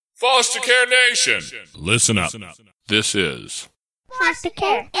Foster Care Nation, listen up. This is Foster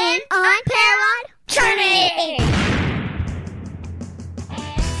Care and Unparalleled Journey.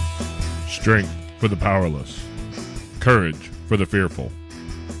 Strength for the powerless, courage for the fearful,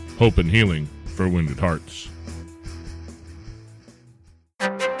 hope and healing for wounded hearts.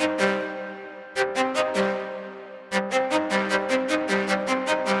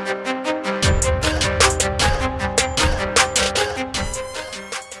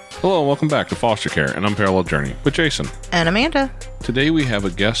 Hello and welcome back to Foster Care, an Unparalleled Journey with Jason. And Amanda. Today we have a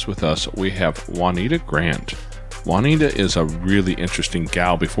guest with us. We have Juanita Grant. Juanita is a really interesting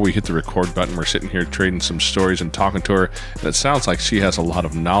gal. Before we hit the record button, we're sitting here trading some stories and talking to her. And it sounds like she has a lot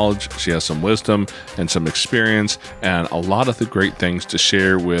of knowledge, she has some wisdom and some experience, and a lot of the great things to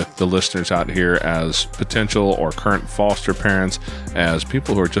share with the listeners out here as potential or current foster parents, as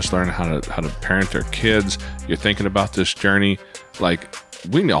people who are just learning how to parent their kids. You're thinking about this journey, like,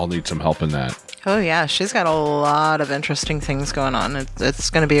 we all need some help in that. Oh, yeah. She's got a lot of interesting things going on.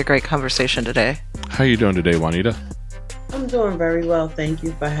 It's going to be a great conversation today. How are you doing today, Juanita? I'm doing very well. Thank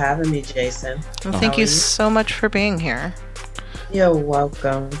you for having me, Jason. Well, thank you so much for being here. You're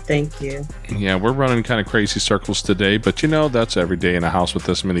welcome. Thank you. Yeah, we're running kind of crazy circles today, but that's every day in a house with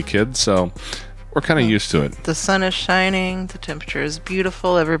this many kids, so we're kind of used to it. The sun is shining. The temperature is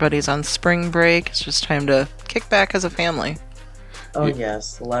beautiful. Everybody's on spring break. It's just time to kick back as a family. Oh,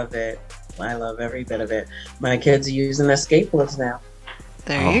 yes. Love it. I love every bit of it. My kids are using their skateboards now.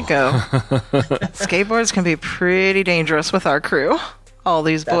 There you go. Skateboards can be pretty dangerous with our crew. All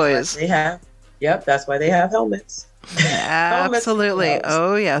these boys. That's why they have helmets. Absolutely. Helmets.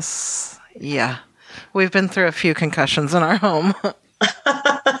 Oh, yes. Yeah. We've been through a few concussions in our home.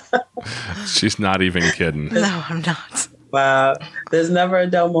 She's not even kidding. No, I'm not. Wow. There's never a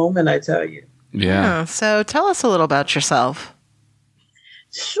dull moment, I tell you. Yeah. So tell us a little about yourself.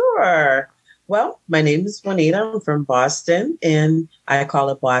 Sure. Well, my name is Juanita. I'm from Boston, and I call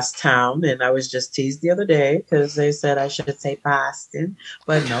it Boss Town. And I was just teased the other day because they said I should say Boston,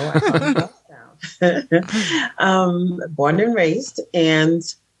 but no, I call it Boss Town. Born and raised, and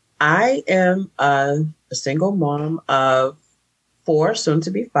I am a single mom of 4, soon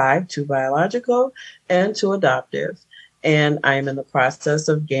to be 5, 2 biological and 2 adoptive. And I'm in the process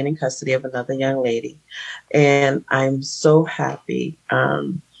of gaining custody of another young lady. And I'm so happy.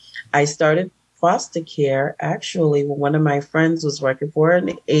 I started foster care actually when one of my friends was working for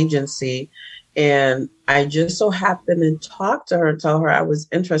an agency. And I just so happened to talk to her and tell her I was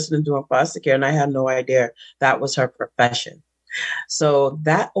interested in doing foster care. And I had no idea that was her profession. So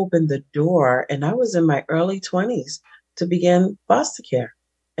that opened the door. And I was in my early 20s to begin foster care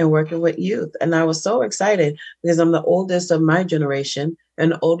and working with youth. And I was so excited because I'm the oldest of my generation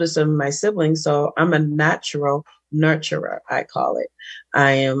and the oldest of my siblings. So I'm a natural nurturer, I call it.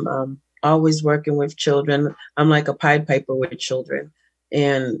 I am always working with children. I'm like a Pied Piper with children.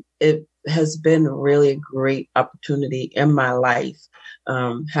 And it has been really a great opportunity in my life,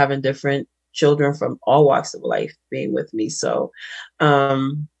 having different children from all walks of life being with me. So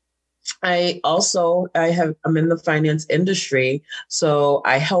I'm in the finance industry, so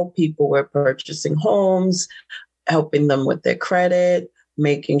I help people with purchasing homes, helping them with their credit,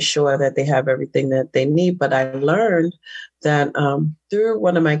 making sure that they have everything that they need. But I learned that through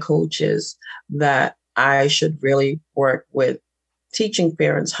one of my coaches that I should really work with teaching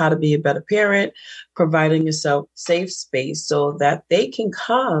parents how to be a better parent, providing a safe space so that they can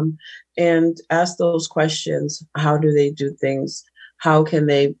come and ask those questions. How do they do things? How can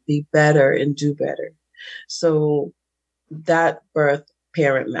they be better and do better? So that birthed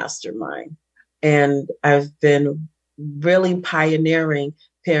Parent Mastermind. And I've been really pioneering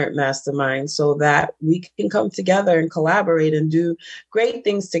Parent Mastermind so that we can come together and collaborate and do great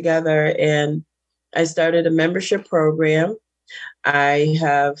things together. And I started a membership program. I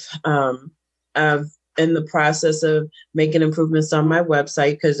have in the process of making improvements on my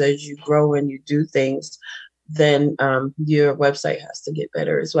website, because as you grow and you do things, then your website has to get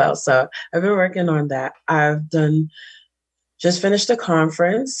better as well. So I've been working on that. Just finished a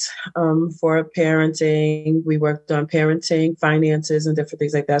conference for parenting. We worked on parenting, finances, and different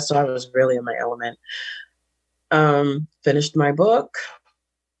things like that. So I was really in my element. Finished my book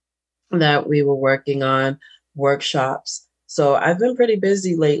that we were working on, workshops. So I've been pretty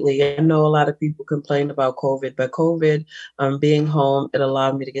busy lately. I know a lot of people complain about COVID, but COVID, being home, it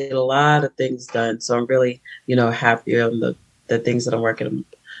allowed me to get a lot of things done. So I'm really, happy on the things that I'm working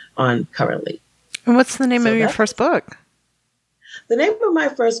on currently. And what's the name of your first book? The name of my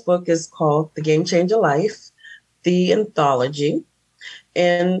first book is called The Game Changer Life, The Anthology.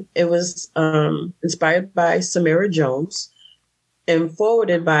 And it was inspired by Samira Jones. and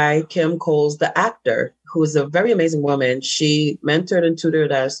forwarded by Kim Coles, the actor, who is a very amazing woman. She mentored and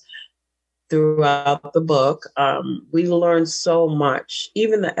tutored us throughout the book. We learned so much.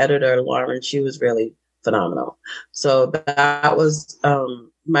 Even the editor, Lauren, she was really phenomenal. So that was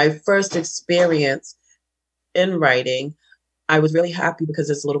my first experience in writing. I was really happy because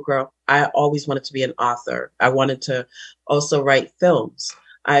as a little girl, I always wanted to be an author. I wanted to also write films.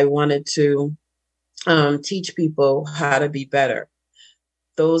 I wanted to teach people how to be better.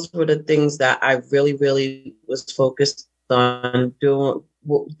 Those were the things that I really, really was focused on doing.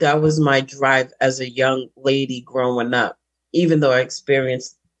 That was my drive as a young lady growing up. Even though I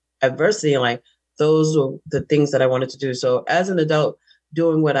experienced adversity in life, those were the things that I wanted to do. So as an adult,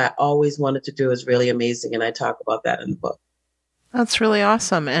 doing what I always wanted to do is really amazing. And I talk about that in the book. That's really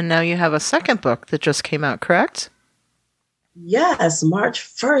awesome. And now you have a second book that just came out, correct? Yes, March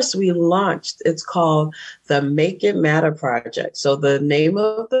 1st, we launched. It's called the Make It Matter Project. So the name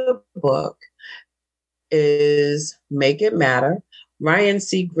of the book is Make It Matter. Ryan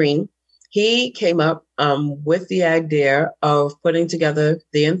C. Green, he came up with the idea of putting together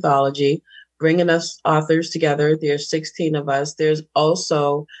the anthology, bringing us authors together. There's 16 of us. There's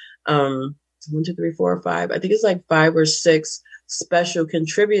also 1, 2, 3, 4, 5. I think it's like 5 or 6 special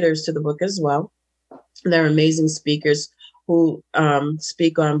contributors to the book as well. They're amazing speakers who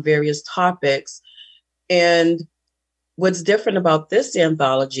speak on various topics. And what's different about this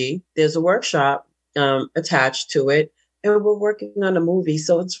anthology, there's a workshop attached to it, and we're working on a movie.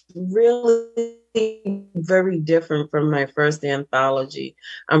 So it's really very different from my first anthology.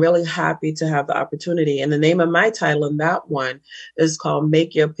 I'm really happy to have the opportunity. And the name of my title in that one is called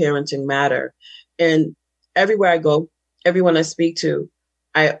Make Your Parenting Matter. And everywhere I go, everyone I speak to,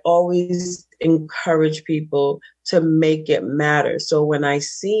 I always encourage people to make it matter. So when I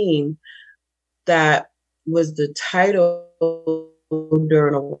seen that was the title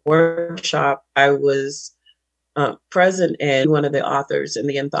during a workshop, I was present in one of the authors in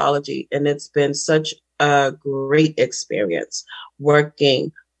the anthology. And it's been such a great experience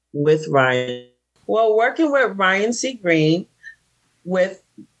working with Ryan. Well, working with Ryan C. Green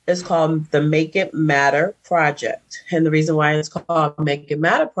it's called the Make It Matter Project. And the reason why it's called Make It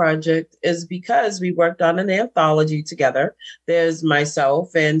Matter Project is because we worked on an anthology together. There's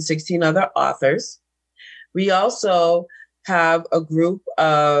myself and 16 other authors. We also have a group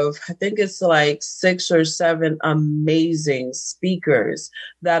of, I think it's like 6 or 7 amazing speakers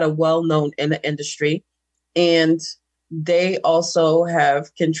that are well known in the industry. And they also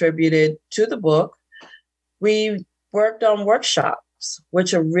have contributed to the book. We worked on workshops,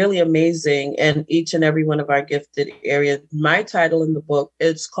 which are really amazing in each and every one of our gifted areas. My title in the book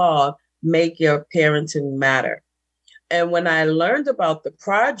is called Make Your Parenting Matter. And when I learned about the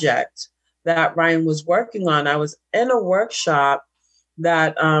project that Ryan was working on, I was in a workshop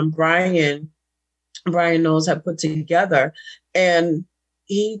that Brian Knowles had put together. And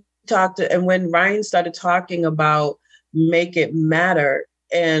he and when Ryan started talking about Make It Matter,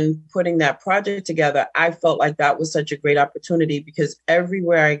 and putting that project together, I felt like that was such a great opportunity because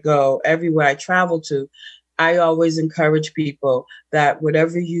everywhere I go, everywhere I travel to, I always encourage people that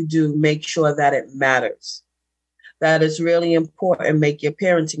whatever you do, make sure that it matters. That it's really important. Make your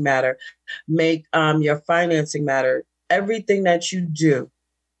parenting matter. Make your financing matter. Everything that you do,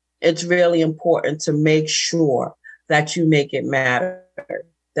 it's really important to make sure that you make it matter,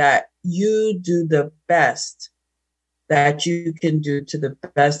 that you do the best that you can do to the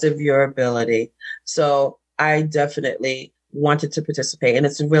best of your ability. So I definitely wanted to participate, and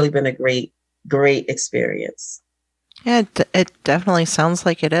it's really been a great, great experience. Yeah, it definitely sounds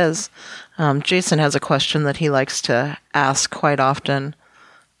like it is. Jason has a question that he likes to ask quite often,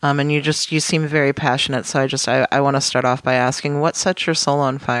 and you seem very passionate. So I want to start off by asking, what sets your soul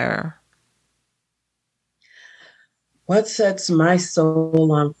on fire? What sets my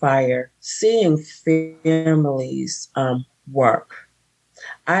soul on fire? Seeing families work.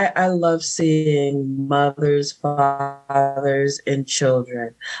 I love seeing mothers, fathers, and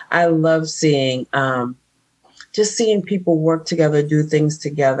children. I love seeing just seeing people work together, do things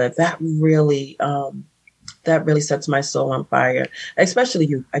together. That really sets my soul on fire. Especially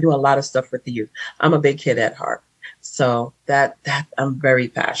youth. I do a lot of stuff with the youth. I'm a big kid at heart, so that I'm very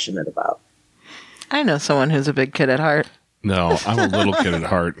passionate about. I know someone who's a big kid at heart. No, I'm a little kid at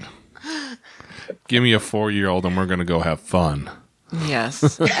heart. Give me a 4-year-old and we're going to go have fun.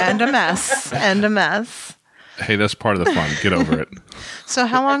 Yes, and a mess, and a mess. Hey, that's part of the fun. Get over it. So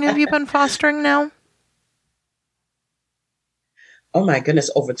how long have you been fostering now? Oh my goodness,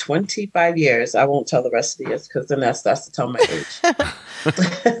 over 25 years. I won't tell the rest of the years because then that starts to tell my age.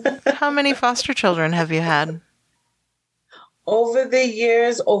 How many foster children have you had? Over the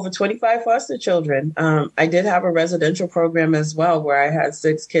years, over 25 foster children. I did have a residential program as well where I had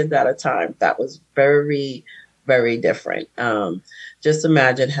 6 kids at a time. That was very, very different. Just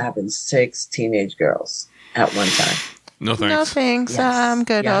imagine having 6 teenage girls at one time. No thanks. No thanks. Yes. I'm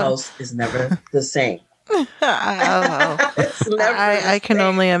good. Your house is never the same. Oh. It's never I can the same.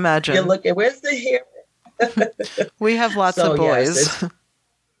 only imagine. You look at where's the hair? We have lots So, of yes, boys.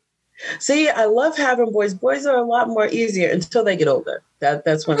 See, I love having boys. Boys are a lot more easier until they get older.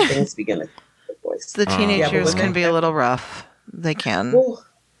 That's when things begin to with boys. The teenage Yeah, but years when can they- be a little rough. They can.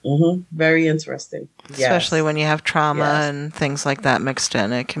 Very interesting. Yes. Especially when you have trauma Yes. and things like that mixed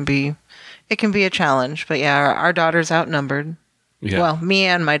in. It can be a challenge. But yeah, our daughter's outnumbered. Yeah. Well, me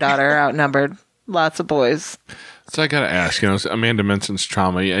and my daughter are outnumbered. Lots of boys. So I got to ask, Amanda mentions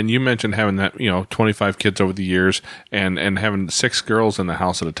trauma, and you mentioned having that, 25 kids over the years and having 6 girls in the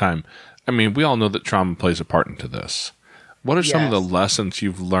house at a time. I mean, we all know that trauma plays a part into this. What are some of the Yes. lessons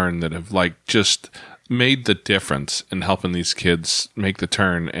you've learned that have just made the difference in helping these kids make the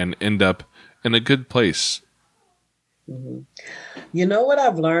turn and end up in a good place? You know what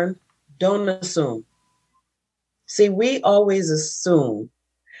I've learned? Don't assume. See, we always assume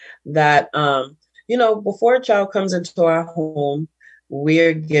that, before a child comes into our home,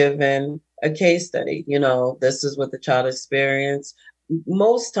 we're given a case study. This is what the child experienced.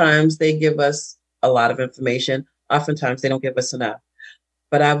 Most times they give us a lot of information. Oftentimes they don't give us enough.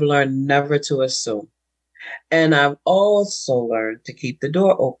 But I've learned never to assume. And I've also learned to keep the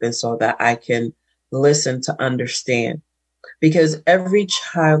door open so that I can listen to understand. Because every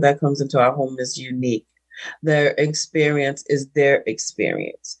child that comes into our home is unique. Their experience is their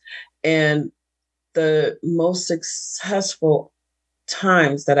experience. And the most successful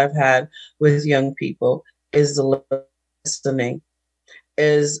times that I've had with young people is listening,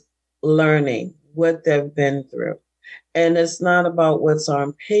 is learning what they've been through. And it's not about what's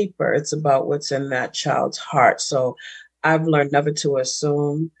on paper, it's about what's in that child's heart. So I've learned never to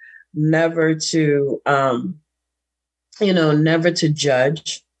assume, never to, never to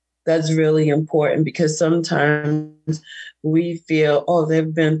judge. That's really important because sometimes we feel, oh,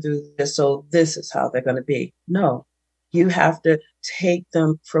 they've been through this, so this is how they're going to be. No, you have to take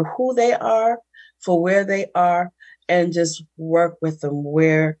them for who they are, for where they are, and just work with them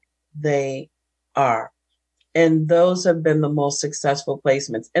where they are. And those have been the most successful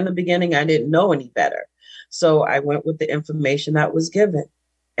placements. In the beginning, I didn't know any better. So I went with the information that was given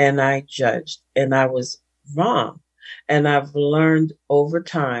and I judged and I was wrong. And I've learned over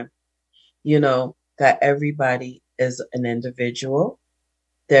time, that everybody is an individual.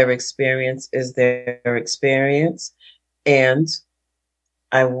 Their experience is their experience. And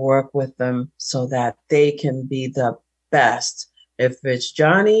I work with them so that they can be the best. If it's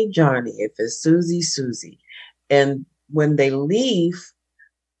Johnny, Johnny. If it's Susie, Susie. And when they leave,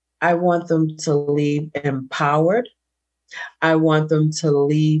 I want them to leave empowered. I want them to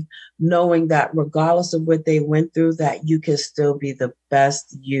leave knowing that regardless of what they went through, that you can still be the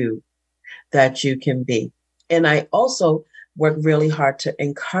best you that you can be. And I also work really hard to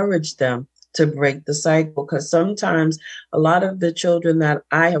encourage them to break the cycle because sometimes a lot of the children that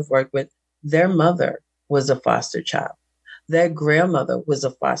I have worked with, their mother was a foster child. Their grandmother was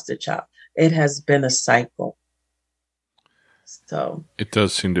a foster child. It has been a cycle. So It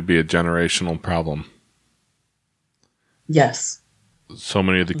does seem to be a generational problem. yes. So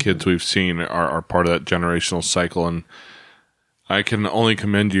many of the kids we've seen are part of that generational cycle, and I can only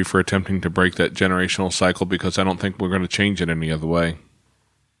commend you for attempting to break that generational cycle because I don't think we're going to change it any other way.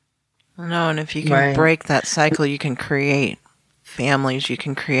 No, and if you can Right. break that cycle, you can create families, you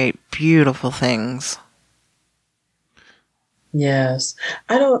can create beautiful things. Yes.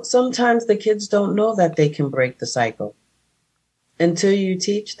 Sometimes the kids don't know that they can break the cycle until you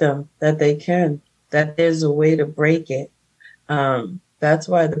teach them that they can, that there's a way to break it. That's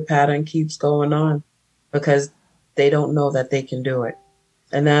why the pattern keeps going on because they don't know that they can do it.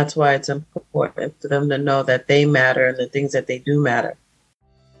 And that's why it's important for them to know that they matter and the things that they do matter.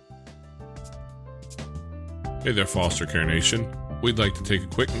 Hey there, Foster Care Nation. We'd like to take a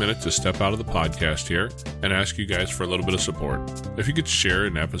quick minute to step out of the podcast here and ask you guys for a little bit of support. If you could share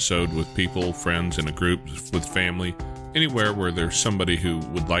an episode with people, friends, in a group, with family, anywhere where there's somebody who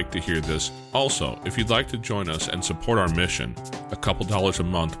would like to hear this. Also, if you'd like to join us and support our mission, a couple dollars a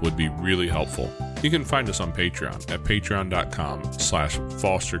month would be really helpful. You can find us on Patreon at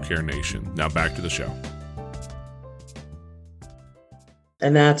patreon.com/fostercarenation. Now back to the show.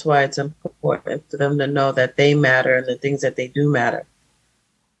 And that's why it's important for them to know that they matter and the things that they do matter.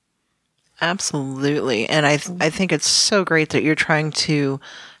 Absolutely. And I think it's so great that you're trying to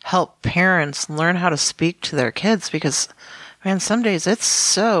help parents learn how to speak to their kids because Man, some days it's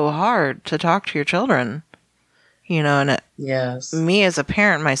so hard to talk to your children. And Yes. me as a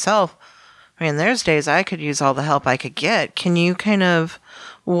parent myself, there's days I could use all the help I could get. Can you kind of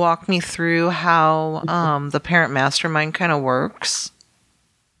walk me through how the parent mastermind kind of works?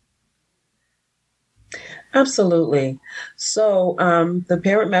 Absolutely. So the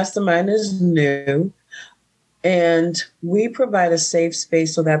Parent Mastermind is new, and we provide a safe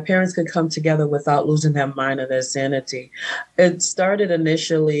space so that parents can come together without losing their mind or their sanity. It started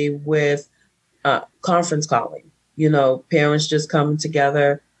initially with conference calling, parents just coming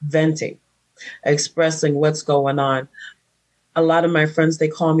together, venting, expressing what's going on. A lot of my friends, they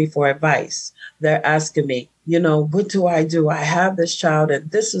call me for advice. They're asking me, what do? I have this child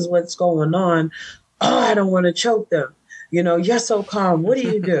and this is what's going on. Oh, I don't want to choke them. You're so calm. What do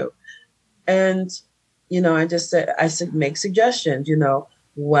you do? And, I said, make suggestions,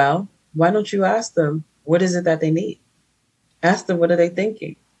 well, why don't you ask them, what is it that they need? Ask them, what are they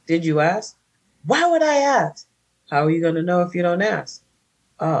thinking? Did you ask? Why would I ask? How are you going to know if you don't ask?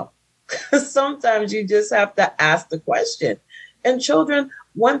 Oh, sometimes you just have to ask the question. And children,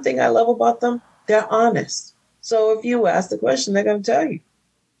 one thing I love about them, they're honest. So if you ask the question, they're going to tell you.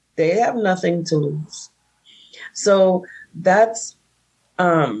 They have nothing to lose. So that's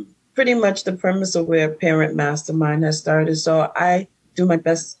pretty much the premise of where Parent Mastermind has started. So I do my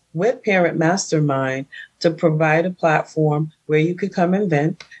best with Parent Mastermind to provide a platform where you could come and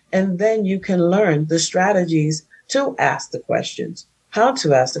vent, and then you can learn the strategies to ask the questions, how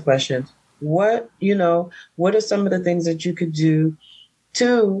to ask the questions, what are some of the things that you could do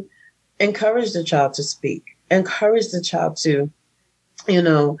to encourage the child to speak, encourage the child to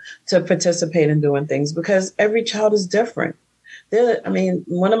participate in doing things, because every child is different.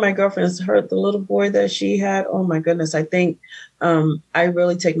 One of my girlfriends heard the little boy that she had. Oh my goodness. I think I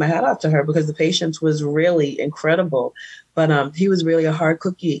really take my hat off to her because the patience was really incredible. But he was really a hard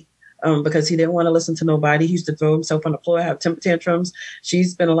cookie because he didn't want to listen to nobody. He used to throw himself on the floor, have temper tantrums. She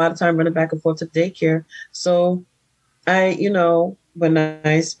spent a lot of time running back and forth to daycare. So when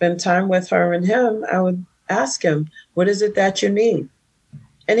I spend time with her and him, I would ask him, what is it that you need?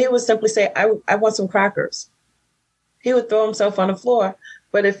 And he would simply say, I want some crackers. He would throw himself on the floor.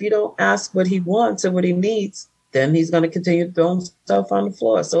 But if you don't ask what he wants and what he needs, then he's going to continue to throw himself on the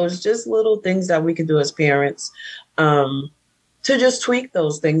floor. So it's just little things that we can do as parents to just tweak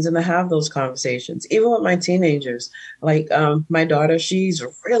those things and to have those conversations. Even with my teenagers, like my daughter, she's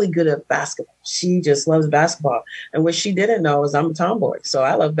really good at basketball. She just loves basketball. And what she didn't know is I'm a tomboy. So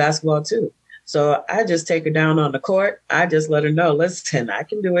I love basketball too. So I just take her down on the court. I just let her know, listen, I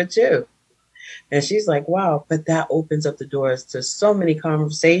can do it too. And she's like, wow, but that opens up the doors to so many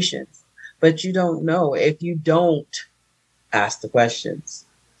conversations. But you don't know if you don't ask the questions.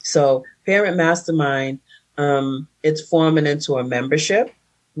 So Parent Mastermind, it's forming into a membership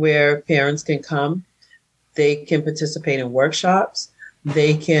where parents can come. They can participate in workshops.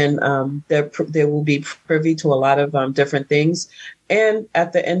 They can, they will be privy to a lot of different things. And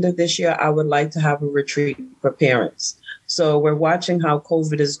at the end of this year, I would like to have a retreat for parents. So we're watching how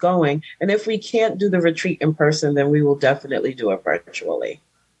COVID is going. And if we can't do the retreat in person, then we will definitely do it virtually.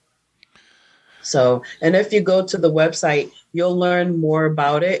 So, and if you go to the website, you'll learn more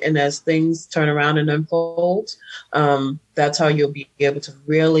about it. And as things turn around and unfold, that's how you'll be able to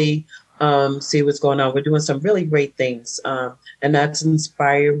really see what's going on. We're doing some really great things. And that's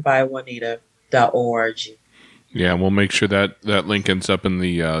inspiredbyjuanita.org. Yeah, we'll make sure that link ends up in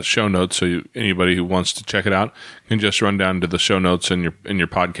the show notes, so anybody who wants to check it out can just run down to the show notes in your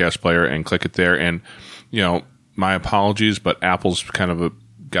podcast player and click it there. And my apologies, but Apple's kind of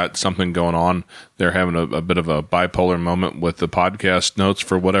got something going on. They're having a bit of a bipolar moment with the podcast notes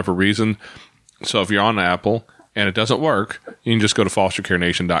for whatever reason. So if you're on Apple and it doesn't work, you can just go to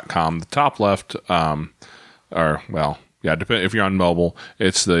fostercarenation.com. The top left, if you're on mobile,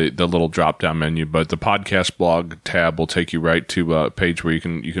 it's the little drop-down menu, but the podcast blog tab will take you right to a page where you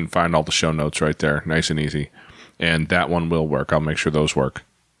can find all the show notes right there, nice and easy. And that one will work. I'll make sure those work.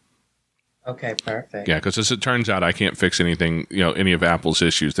 Okay, perfect. Yeah, because as it turns out, I can't fix anything, any of Apple's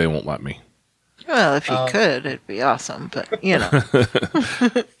issues. They won't let me. Well, if you could, it'd be awesome, but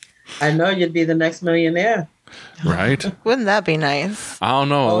I know you'd be the next millionaire. Right? Wouldn't that be nice? I don't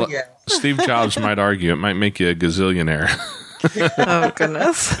know. Oh, yeah. Steve Jobs might argue it might make you a gazillionaire. Oh,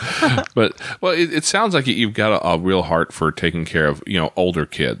 goodness. But, it sounds like you've got a real heart for taking care of, older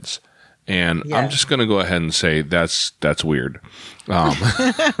kids. And I'm just going to go ahead and say that's weird.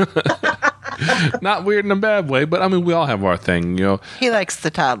 Not weird in a bad way, but I mean, we all have our thing, you know. He likes the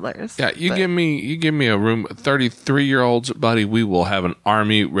toddlers. Yeah, you give me a room, 33-year-olds, buddy. We will have an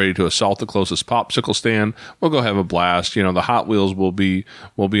army ready to assault the closest popsicle stand. We'll go have a blast. You know, the Hot Wheels will be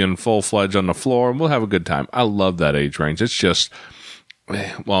in full fledged on the floor, and we'll have a good time. I love that age range. It's just,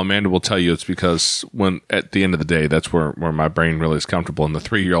 well, Amanda will tell you it's because when at the end of the day, that's where my brain really is comfortable in the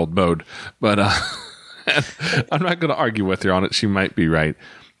 3-year-old mode. But I'm not going to argue with her on it. She might be right.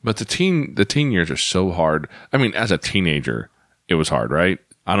 But the teen years are so hard. I mean, as a teenager, it was hard, right?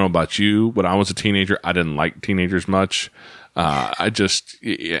 I don't know about you. When I was a teenager, I didn't like teenagers much.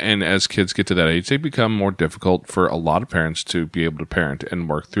 And as kids get to that age, they become more difficult for a lot of parents to be able to parent and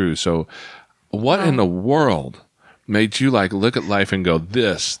work through. So what in the world made you like look at life and go,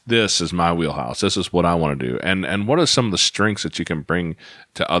 this is my wheelhouse. This is what I want to do. And what are some of the strengths that you can bring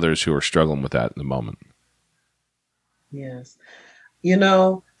to others who are struggling with that in the moment? Yes. You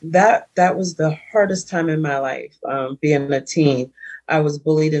know, that was the hardest time in my life, being a teen. I was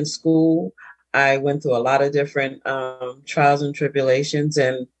bullied in school. I went through a lot of different trials and tribulations,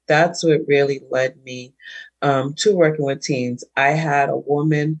 and that's what really led me to working with teens. I had a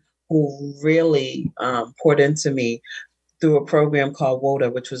woman who really poured into me through a program called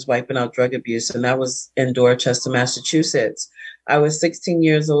WODA, which was Wiping Out Drug Abuse, and that was in Dorchester, Massachusetts. I was 16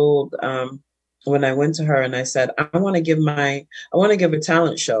 years old when I went to her and I said, I want to give a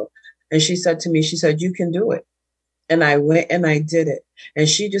talent show. And she said to me, you can do it. And I went and I did it. And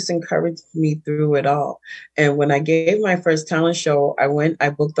she just encouraged me through it all. And when I gave my first talent show, I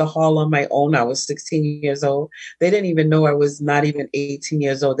booked the hall on my own. I was 16 years old. They didn't even know I was not even 18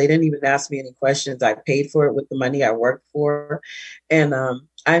 years old. They didn't even ask me any questions. I paid for it with the money I worked for. And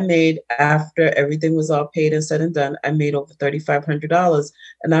I made, after everything was all paid and said and done, I made over $3,500.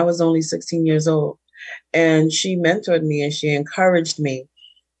 And I was only 16 years old. And she mentored me and she encouraged me.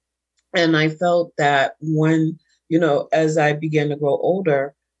 And I felt that when, you know, as I began to grow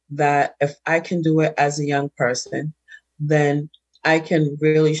older, that if I can do it as a young person, then I can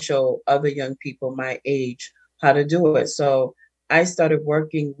really show other young people my age how to do it. So I started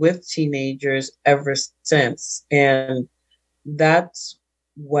working with teenagers ever since. And that's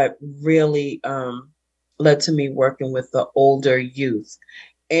what really led to me working with the older youth.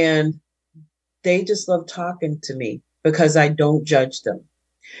 And they just love talking to me because I don't judge them,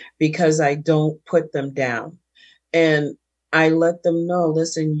 because I don't put them down. And I let them know,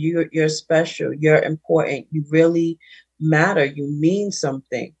 listen, you're special, you're important, you really matter, you mean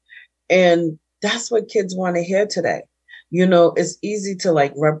something. And that's what kids want to hear today. You know, it's easy to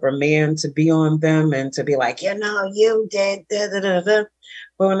like reprimand, to be on them and to be like, you know, you did, da, da, da, da.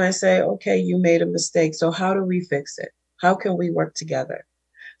 But when I say, okay, you made a mistake, so how do we fix it? How can we work together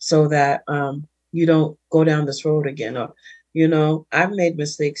so that you don't go down this road again? Or, you know, I've made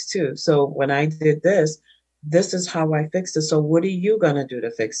mistakes too. So when I did this is how I fixed it. So what are you going to do to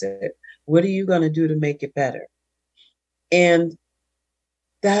fix it? What are you going to do to make it better? And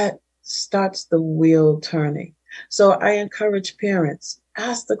that starts the wheel turning. So I encourage parents,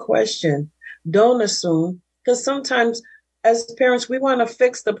 ask the question, don't assume, because sometimes as parents, we want to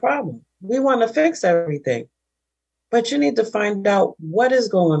fix the problem. We want to fix everything. But you need to find out what is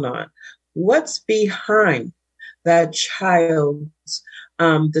going on. What's behind that child's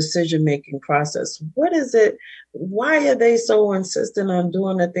decision-making process? What is it? Why are they so insistent on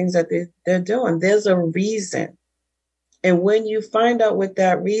doing the things that they're doing? There's a reason. And when you find out what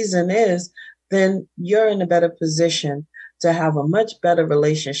that reason is, then you're in a better position to have a much better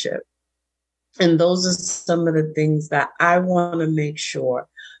relationship. And those are some of the things that I want to make sure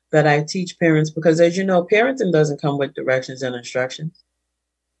that I teach parents, because as you know, parenting doesn't come with directions and instructions.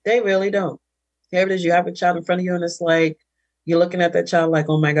 They really don't. Here it is, you have a child in front of you and it's like, you're looking at that child like,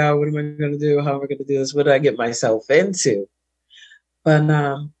 oh my God, what am I going to do? How am I going to do this? What do I get myself into? But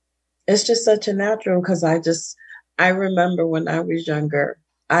it's just such a natural, because I remember when I was younger,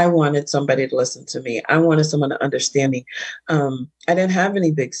 I wanted somebody to listen to me. I wanted someone to understand me. I didn't have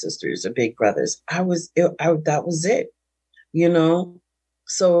any big sisters or big brothers. That was it, you know?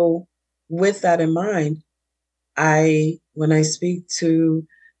 So with that in mind, when I speak to,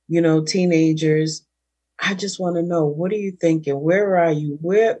 you know, teenagers, I just want to know, what are you thinking? Where are you?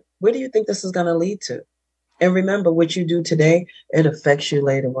 Where do you think this is going to lead to? And remember, what you do today, it affects you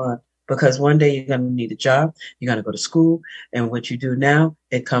later on, because one day you're going to need a job, you're going to go to school, and what you do now,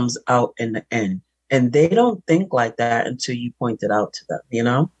 it comes out in the end. And they don't think like that until you point it out to them, you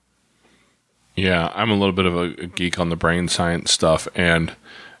know? Yeah, I'm a little bit of a geek on the brain science stuff, and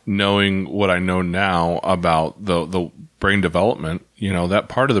knowing what I know now about the brain development, that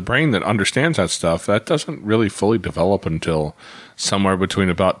part of the brain that understands that stuff, that doesn't really fully develop until somewhere between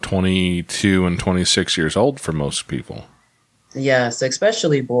about 22 and 26 years old for most people. Yes,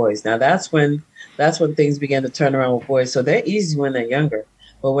 especially boys. Now that's when things begin to turn around with boys. So they're easy when they're younger,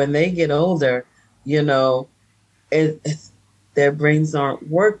 but when they get older, their brains aren't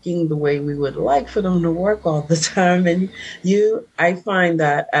working the way we would like for them to work all the time. And I find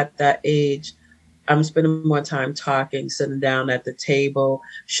that at that age, I'm spending more time talking, sitting down at the table,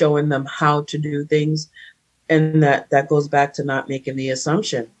 showing them how to do things. And that goes back to not making the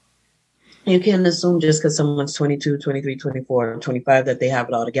assumption. You can't assume just because someone's 22, 23, 24, 25 that they have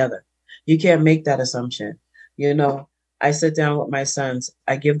it all together. You can't make that assumption. I sit down with my sons.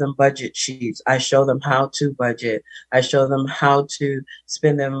 I give them budget sheets. I show them how to budget. I show them how to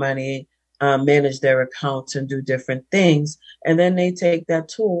spend their money, manage their accounts, and do different things. And then they take that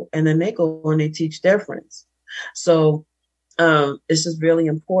tool and then they go and they teach their friends. So it's just really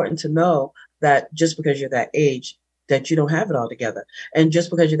important to know that just because you're that age, that you don't have it all together. And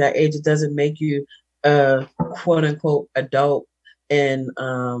just because you're that age, it doesn't make you a quote unquote adult in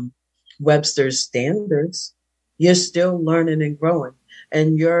Webster's standards. You're still learning and growing.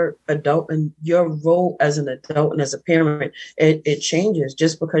 And your adult and your role as an adult and as a parent, it changes.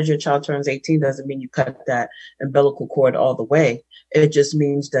 Just because your child turns 18 doesn't mean you cut that umbilical cord all the way. It just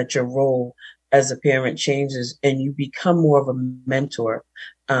means that your role as a parent changes and you become more of a mentor,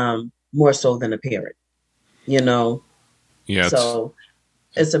 more so than a parent. Yeah. So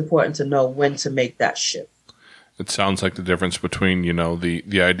it's important to know when to make that shift. It sounds like the difference between,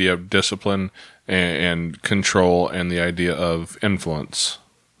 the idea of discipline and control and the idea of influence.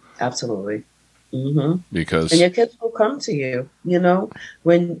 Absolutely. Mm-hmm. Because and your kids will come to you,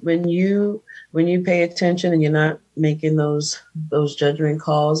 when you pay attention and you're not making those judgment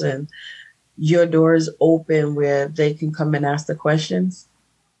calls and your door is open where they can come and ask the questions.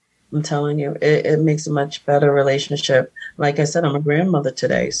 I'm telling you, it makes a much better relationship. Like I said, I'm a grandmother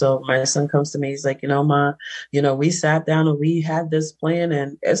today. So my son comes to me. He's like, Ma, we sat down and we had this plan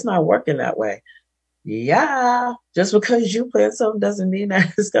and it's not working that way. Yeah. Just because you plan something doesn't mean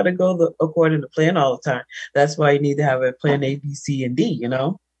that it's got to go according to plan all the time. That's why you need to have a plan A, B, C, and D,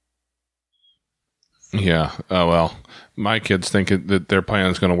 Yeah. Oh, well, my kids think that their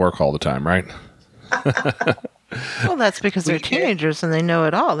plan is going to work all the time, right? Well, that's because they're teenagers and they know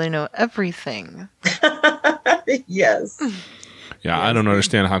it all. They know everything. Yes. Yeah, I don't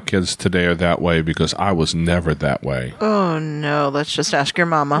understand how kids today are that way because I was never that way. Oh, no. Let's just ask your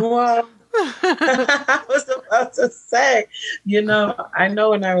mama. Well, I was about to say, I know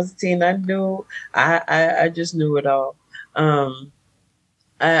when I was a teen, I knew, I just knew it all. I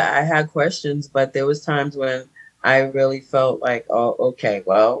had questions, but there was times when I really felt like, oh, okay,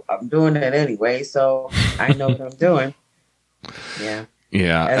 well, I'm doing it anyway, so I know what I'm doing. Yeah.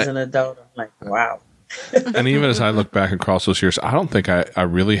 Yeah. As an adult, I'm like, wow. And even as I look back across those years, I don't think I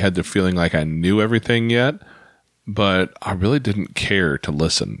really had the feeling like I knew everything yet, but I really didn't care to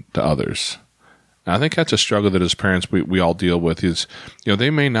listen to others. And I think that's a struggle that as parents we all deal with is, they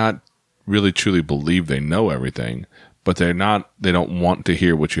may not really truly believe they know everything, but they don't want to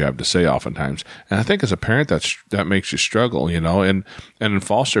hear what you have to say oftentimes. And I think as a parent, that makes you struggle, and in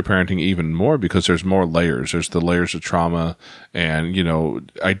foster parenting even more because there's more layers. There's the layers of trauma and,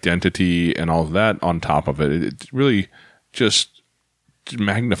 identity and all of that on top of it. It really just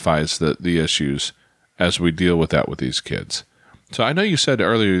magnifies the issues as we deal with that with these kids. So I know you said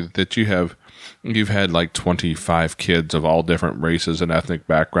earlier that you've had like 25 kids of all different races and ethnic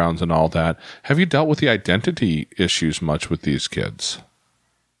backgrounds and all that. Have you dealt with the identity issues much with these kids?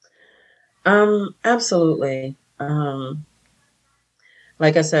 Absolutely.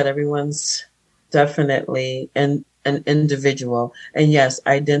 Like I said, everyone's definitely an individual. And yes,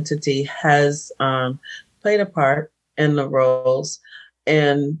 identity has played a part in the roles.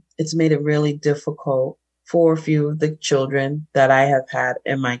 And it's made it really difficult for a few of the children that I have had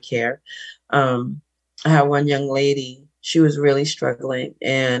in my care. I had one young lady, she was really struggling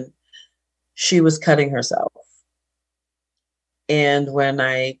and she was cutting herself. And when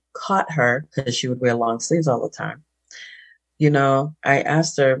I caught her, because she would wear long sleeves all the time, I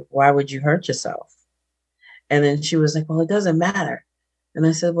asked her, why would you hurt yourself? And then she was like, well, it doesn't matter. And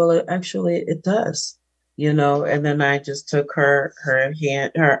I said, well, it does. And then I just took her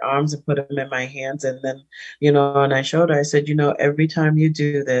arms and put them in my hands. And then, and I showed her, I said, every time you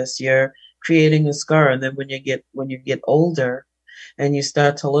do this, you're creating a scar. And then when you get older and you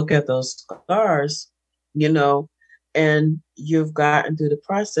start to look at those scars, and you've gotten through the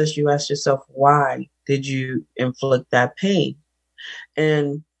process, you ask yourself, why did you inflict that pain?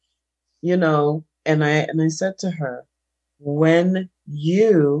 And And I said to her, when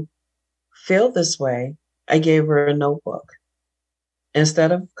you feel this way, I gave her a notebook.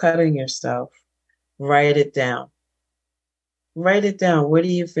 Instead of cutting yourself, write it down. Write it down. What are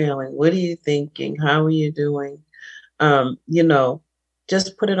you feeling? What are you thinking? How are you doing? You know,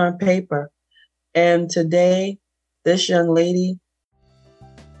 just put it on paper. And today, this young lady.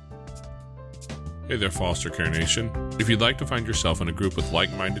 Hey there, Foster Care Nation. If you'd like to find yourself in a group with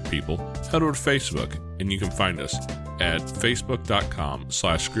like-minded people, head over to Facebook, and you can find us at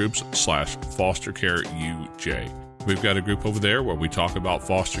facebook.com/groups/fostercareuj. We've got a group over there where we talk about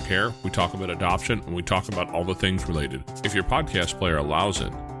foster care, we talk about adoption, and we talk about all the things related. If your podcast player allows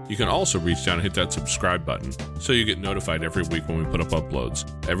it, you can also reach down and hit that subscribe button so you get notified every week when we put up uploads.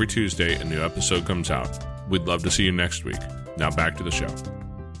 Every Tuesday, a new episode comes out. We'd love to see you next week. Now back to the show.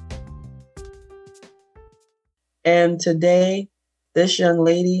 And today, this young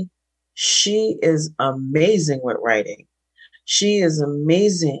lady, she is amazing with writing. She is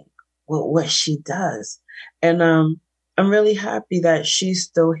amazing with what she does. And I'm really happy that she's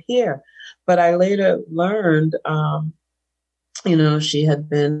still here. But I later learned, she had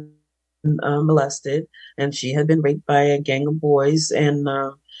been molested and she had been raped by a gang of boys. And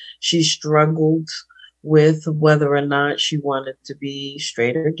she struggled with whether or not she wanted to be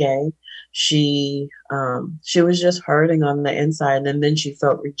straight or gay. She was just hurting on the inside, and then she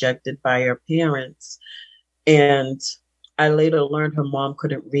felt rejected by her parents. And I later learned her mom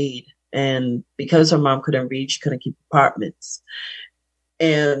couldn't read, and because her mom couldn't read, she couldn't keep apartments.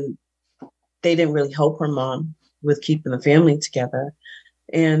 And they didn't really help her mom with keeping the family together.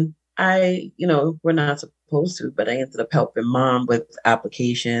 And we're not supposed to, but I ended up helping mom with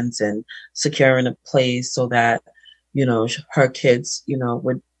applications and securing a place so that, her kids,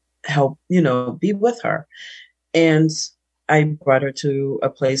 would help, be with her. And I brought her to a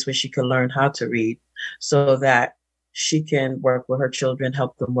place where she could learn how to read so that she can work with her children,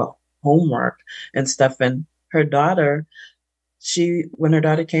 help them with homework and stuff. And her daughter, when her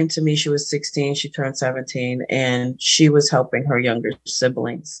daughter came to me, she was 16, she turned 17, and she was helping her younger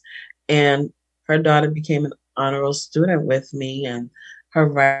siblings. And her daughter became an honor roll student with me, and her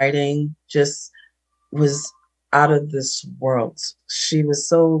writing just was out of this world. She was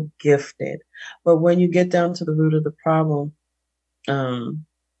so gifted. But when you get down to the root of the problem,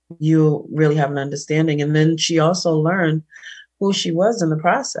 you really have an understanding. And then she also learned who she was in the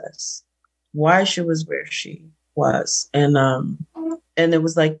process, why she was where she was. And it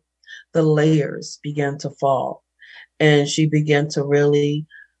was like the layers began to fall, and she began to really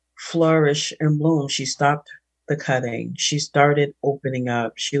flourish and bloom. She stopped the cutting. She started opening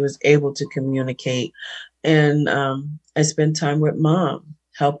up. She was able to communicate. And I spent time with mom,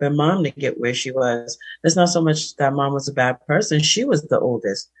 helping mom to get where she was. It's not so much that mom was a bad person. She was the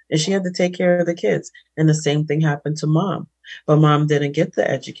oldest, and she had to take care of the kids. And the same thing happened to mom. But mom didn't get the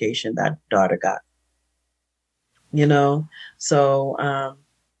education that daughter got. So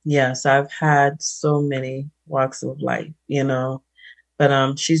yes, I've had so many walks of life,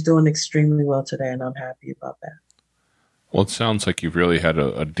 but she's doing extremely well today, and I'm happy about that. Well, it sounds like you've really had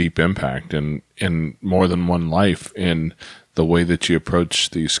a deep impact in more than one life in the way that you approach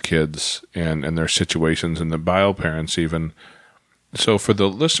these kids and their situations, and the bio parents even. So for the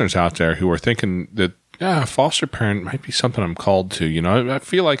listeners out there who are thinking that, foster parent might be something I'm called to, I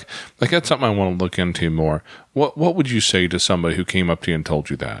feel like that's something I want to look into more. What would you say to somebody who came up to you and told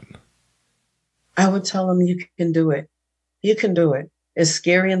you that? I would tell them you can do it. You can do it. It's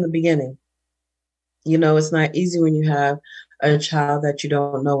scary in the beginning. It's not easy when you have a child that you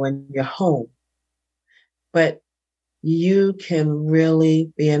don't know in your home. But you can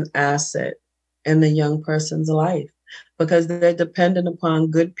really be an asset in the young person's life because they're dependent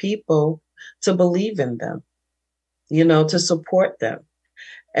upon good people to believe in them, to support them.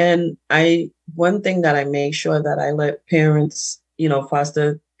 And one thing that I make sure that I let parents,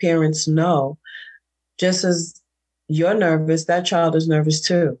 foster parents know, just as you're nervous, that child is nervous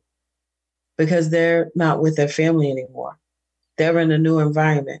too, because they're not with their family anymore. They're in a new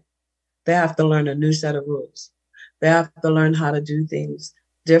environment. They have to learn a new set of rules. They have to learn how to do things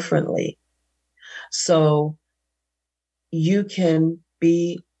differently. So you can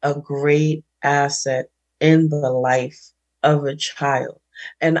be a great asset in the life of a child.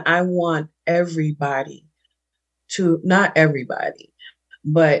 And I want everybody to, not everybody,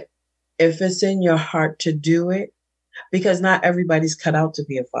 but if it's in your heart to do it, because not everybody's cut out to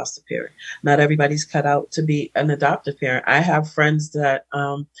be a foster parent. Not everybody's cut out to be an adoptive parent. I have friends that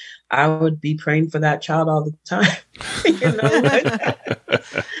I would be praying for that child all the time.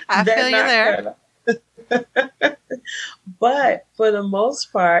 I feel you there. But for the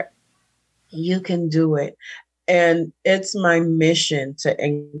most part, You can do it. And it's my mission to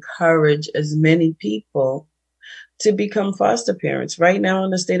encourage as many people to become foster parents. Right now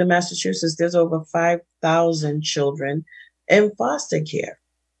in the state of Massachusetts, there's over 5,000 children in foster care.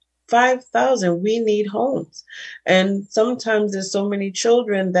 5,000. We need homes. And sometimes there's so many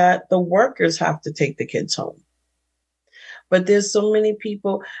children that the workers have to take the kids home. But there's so many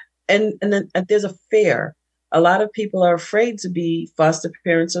people, and then there's a fear. A lot of people are afraid to be foster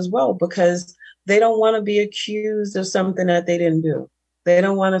parents as well because they don't want to be accused of something that they didn't do. They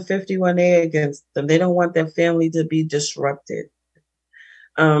don't want a 51A against them. They don't want their family to be disrupted.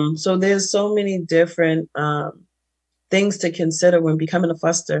 So there's so many different things to consider when becoming a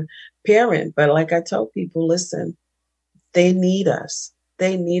foster parent. But like I tell people, listen, they need us.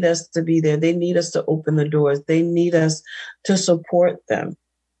 They need us to be there. They need us to open the doors. They need us to support them,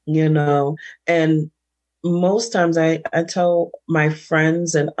 And most times I tell my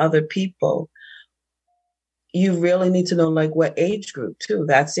friends and other people, you really need to know like what age group too.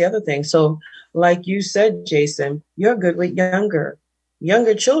 That's the other thing. So like you said, Jason, you're good with younger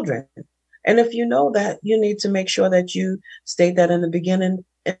children. And if you know that, you need to make sure that you state that in the beginning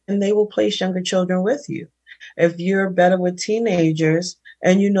and they will place younger children with you. If you're better with teenagers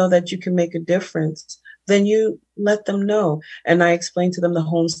and you know that you can make a difference, then you let them know. And I explain to them the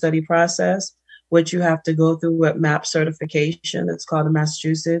home study process, which you have to go through with MAP certification. It's called in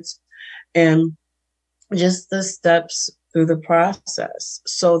Massachusetts. And just the steps through the process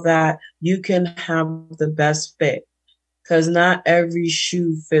so that you can have the best fit. Because not every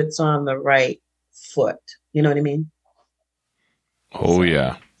shoe fits on the right foot. You know what I mean? Oh,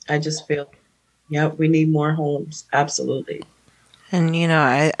 yeah. I just feel, we need more homes. Absolutely. And,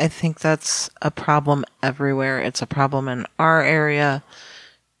 I think that's a problem everywhere. It's a problem in our area.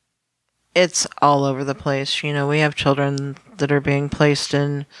 It's all over the place. We have children that are being placed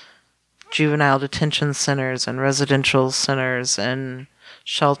in juvenile detention centers and residential centers and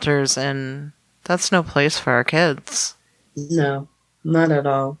shelters, and that's no place for our kids. No, not at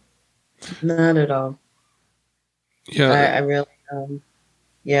all. Not at all. Yeah. I really,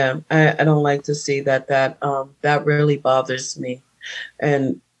 I don't like to see that really bothers me.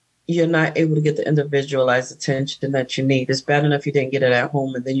 And you're not able to get the individualized attention that you need. It's bad enough you didn't get it at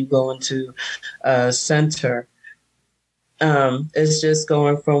home and then you go into a center. It's just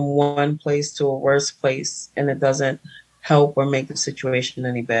going from one place to a worse place, and it doesn't help or make the situation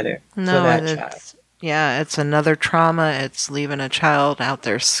any better for that child. Yeah, it's another trauma. It's leaving a child out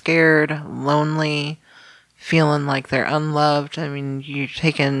there scared, lonely, feeling like they're unloved. I mean, you've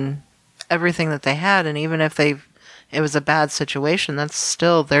taken everything that they had, and even if it was a bad situation, that's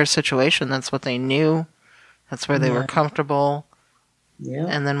still their situation. That's what they knew. That's where they were comfortable. Yeah.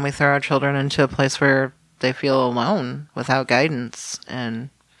 And then we throw our children into a place where they feel alone without guidance.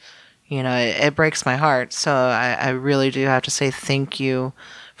 And, it breaks my heart. So I really do have to say thank you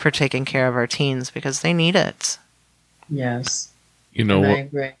for taking care of our teens because they need it. Yes. I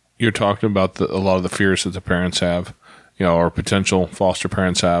agree. You're talking about a lot of the fears that the parents have, or potential foster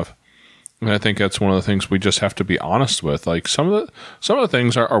parents have. And I think that's one of the things we just have to be honest with. Like some of the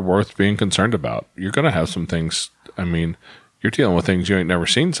things are worth being concerned about. You're going to have some things. I mean, you're dealing with things you ain't never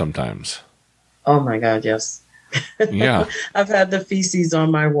seen sometimes. Oh my God, yes. Yeah. I've had the feces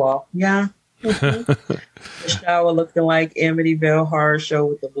on my wall. Yeah. Mm-hmm. The shower looking like Amityville Horror Show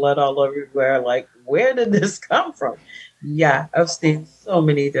with the blood all everywhere. Like, where did this come from? Yeah, I've seen so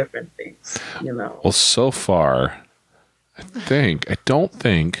many different things, Well, so far, I don't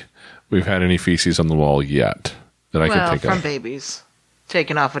think we've had any feces on the wall yet that I could think of. From babies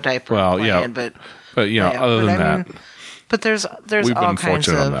taking off a diaper. Well, yeah, but other than that. But there's we've all been kinds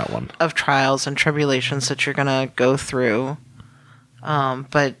fortunate on that one. of trials and tribulations that you're going to go through.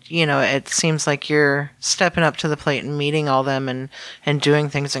 But, it seems like you're stepping up to the plate and meeting all them and doing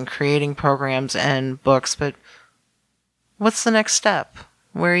things and creating programs and books. But what's the next step?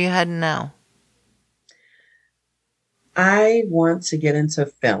 Where are you heading now? I want to get into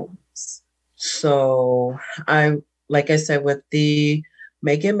films. So like I said, with the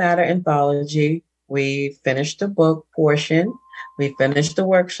Make It Matter anthology, we finished the book portion, we finished the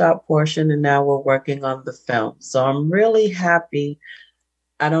workshop portion, and now we're working on the film. So I'm really happy.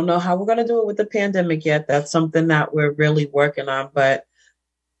 I don't know how we're going to do it with the pandemic yet. That's something that we're really working on, but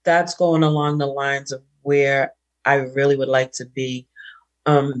that's going along the lines of where I really would like to be.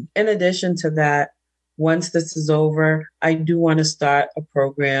 In addition to that, once this is over, I do want to start a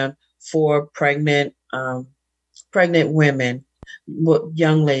program for pregnant women,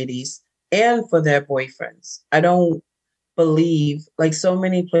 young ladies, and for their boyfriends. I don't believe, like so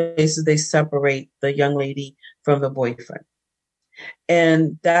many places, they separate the young lady from the boyfriend.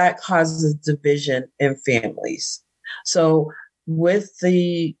 And that causes division in families. So with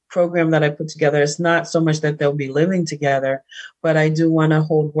the program that I put together, it's not so much that they'll be living together, but I do want to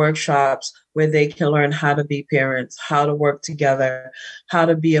hold workshops where they can learn how to be parents, how to work together, how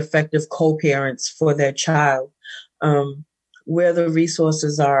to be effective co-parents for their child, where the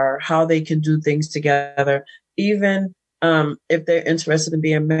resources are, how they can do things together, even if they're interested in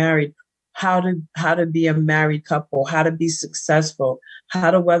being married, how to be a married couple, how to be successful,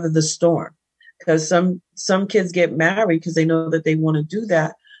 how to weather the storm. Because some kids get married because they know that they want to do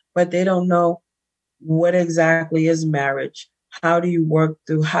that, but they don't know what exactly is marriage. How do you work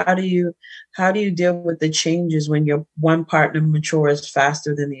through? How do you deal with the changes when your one partner matures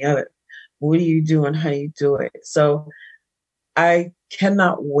faster than the other? What do you do and how do you do it? So I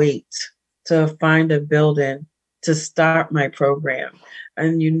cannot wait to find a building to start my program.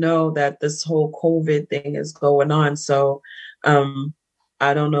 And you know that this whole COVID thing is going on. So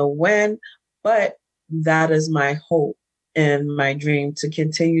I don't know when, but that is my hope and my dream, to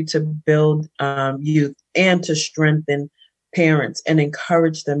continue to build youth and to strengthen parents and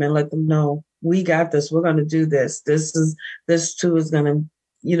encourage them and let them know, we got this. We're going to do this. This too is going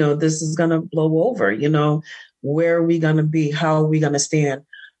to, this is going to blow over. Where are we going to be? How are we going to stand?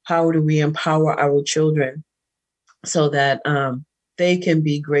 How do we empower our children so that they can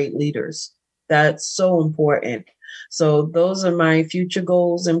be great leaders? That's so important. So those are my future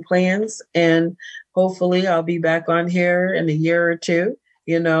goals and plans. And hopefully I'll be back on here in a year or two,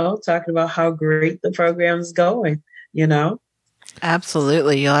 talking about how great the program's going,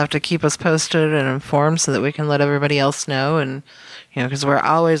 Absolutely. You'll have to keep us posted and informed so that we can let everybody else know. And, because we're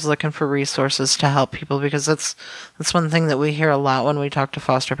always looking for resources to help people, because that's one thing that we hear a lot when we talk to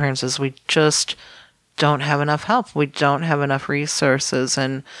foster parents is we just don't have enough help. We don't have enough resources,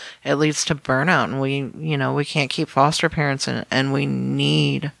 and it leads to burnout. And we can't keep foster parents, and we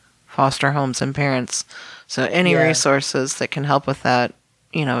need foster homes and parents. So any resources that can help with that,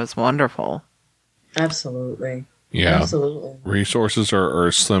 is wonderful. Absolutely. Yeah. Absolutely. Resources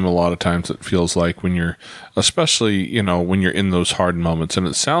are slim a lot of times, it feels like, when you're, especially, when you're in those hard moments. And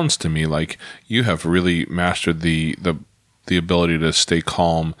it sounds to me like you have really mastered the ability to stay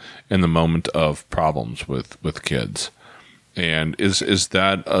calm in the moment of problems with kids. And is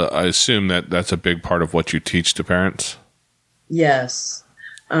that, I assume that's a big part of what you teach to parents? Yes.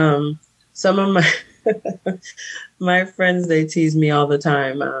 Some of my friends, they tease me all the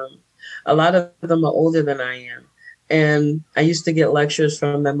time. A lot of them are older than I am. And I used to get lectures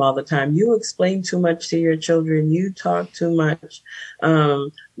from them all the time. You explain too much to your children. You talk too much.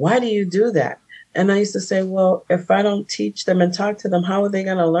 Why do you do that? And I used to say, well, if I don't teach them and talk to them, how are they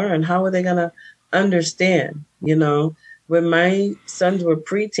going to learn? How are they going to understand? When my sons were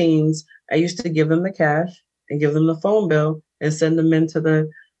preteens, I used to give them the cash and give them the phone bill and send them into the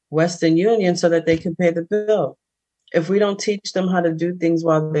Western Union so that they could pay the bill. If we don't teach them how to do things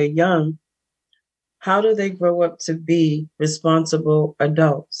while they're young, how do they grow up to be responsible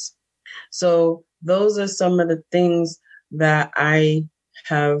adults? So those are some of the things that I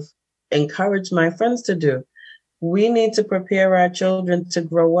have encouraged my friends to do. We need to prepare our children to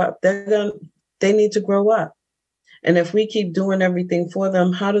grow up. They need to grow up. And if we keep doing everything for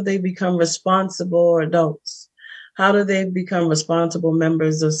them, how do they become responsible adults? How do they become responsible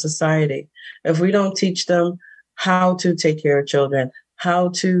members of society? If we don't teach them how to take care of children, how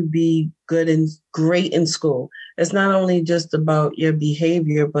to be good and great in school. It's not only just about your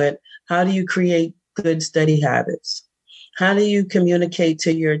behavior, but how do you create good study habits? How do you communicate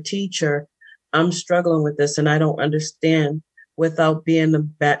to your teacher, I'm struggling with this and I don't understand, without being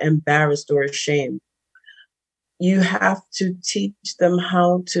embarrassed or ashamed? You have to teach them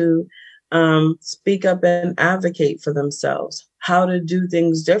how to speak up and advocate for themselves, how to do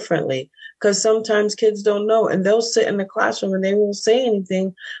things differently. Because sometimes kids don't know, and they'll sit in the classroom and they won't say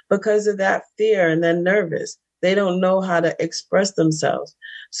anything because of that fear, and they're nervous. They don't know how to express themselves.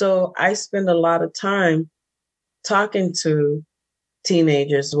 So I spend a lot of time talking to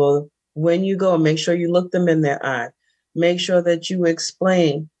teenagers. Well, when you go, make sure you look them in their eye. Make sure that you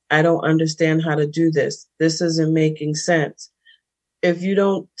explain, I don't understand how to do this. This isn't making sense. If you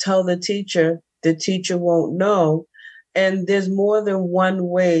don't tell the teacher won't know. And there's more than one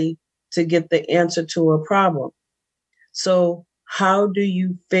way to get the answer to a problem. So how do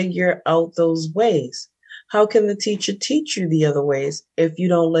you figure out those ways? How can the teacher teach you the other ways if you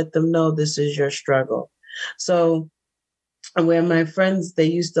don't let them know this is your struggle? So where my friends, they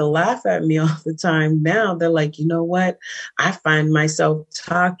used to laugh at me all the time. Now they're like, you know what? I find myself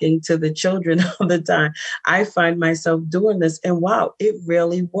talking to the children all the time. I find myself doing this, and wow, it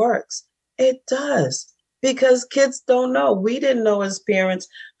really works. It does. because kids don't know. We didn't know as parents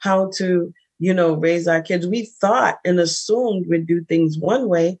how to, raise our kids. We thought and assumed we'd do things one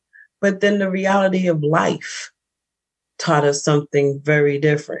way, but then the reality of life taught us something very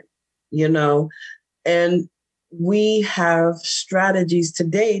different, and we have strategies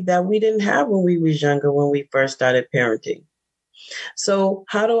today that we didn't have when we was younger, when we first started parenting. So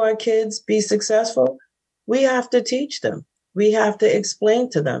how do our kids be successful? We have to teach them. We have to explain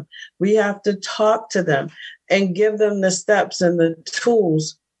to them. We have to talk to them and give them the steps and the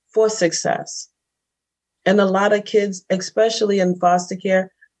tools for success. And a lot of kids, especially in foster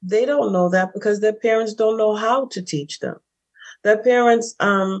care, they don't know that because their parents don't know how to teach them. Their parents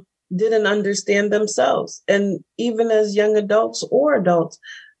didn't understand themselves. And even as young adults or adults,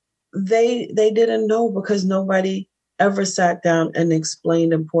 they didn't know because nobody ever sat down and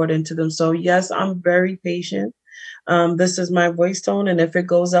explained and poured into them. So yes, I'm very patient. This is my voice tone. And if it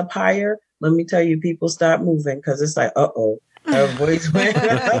goes up higher, let me tell you, people start moving because it's like, uh-oh, her voice went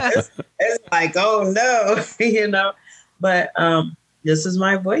up. It's like, oh no, but this is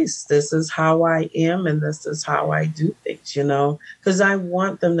my voice. This is how I am. And this is how I do things, because I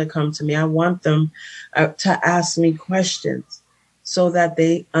want them to come to me. I want them to ask me questions so that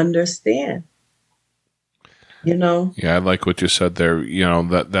they understand. Yeah, I like what you said there.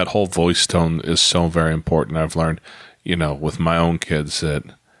 That whole voice tone is so very important. I've learned, with my own kids that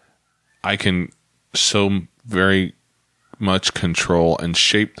I can so very much control and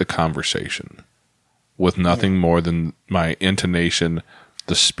shape the conversation with nothing more than my intonation,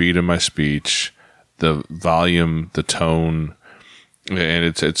 the speed of my speech, the volume, the tone. And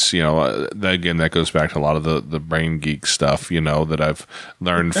it's again, that goes back to a lot of the brain geek stuff, that I've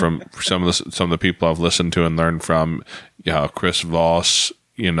learned from some of the people I've listened to and learned from. Chris Voss,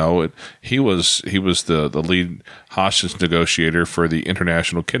 he was the lead hostage negotiator for the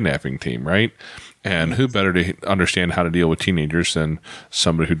international kidnapping team, right? And who better to understand how to deal with teenagers than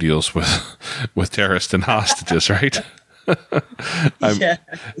somebody who deals with terrorists and hostages, right? Yeah.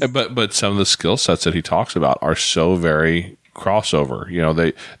 But some of the skill sets that he talks about are so very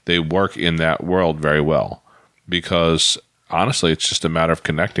crossover. They work in that world very well because honestly, it's just a matter of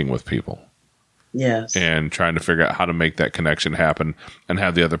connecting with people. Yes. And trying to figure out how to make that connection happen and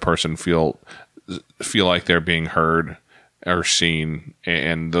have the other person feel like they're being heard or seen.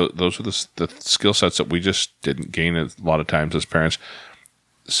 And those are the skill sets that we just didn't gain a lot of times as parents.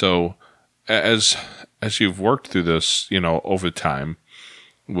 So as you've worked through this, over time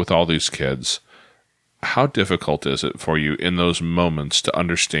with all these kids, how difficult is it for you in those moments to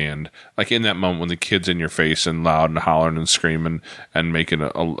understand, like in that moment when the kid's in your face and loud and hollering and screaming and making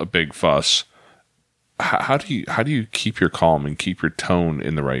a big fuss? How do you keep your calm and keep your tone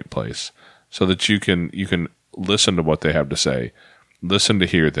in the right place so that you can listen to what they have to say, listen to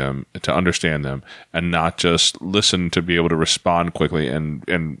hear them, to understand them, and not just listen to be able to respond quickly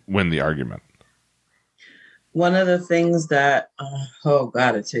and win the argument? One of the things that,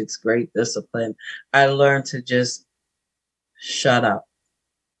 it takes great discipline. I learned to just shut up.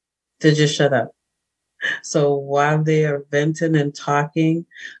 So while they are venting and talking,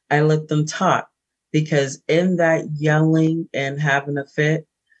 I let them talk, because in that yelling and having a fit,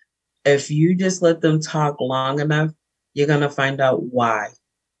 if you just let them talk long enough, you're going to find out why.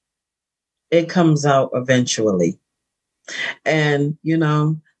 It comes out eventually. And,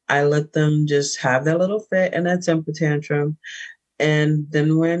 I let them just have their little fit and that temper tantrum. And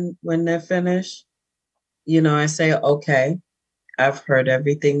then when they're finished, I say, okay, I've heard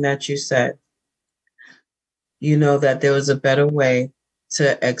everything that you said. That there was a better way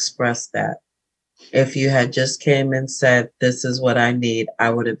to express that. If you had just came and said, this is what I need, I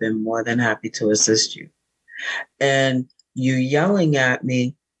would have been more than happy to assist you. And you yelling at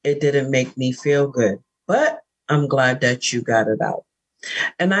me, it didn't make me feel good, but I'm glad that you got it out.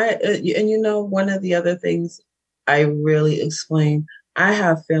 And one of the other things I really explain, I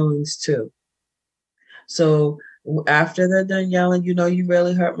have feelings too. So after they're done yelling, you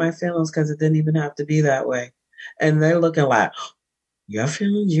really hurt my feelings because it didn't even have to be that way. And they're looking like, your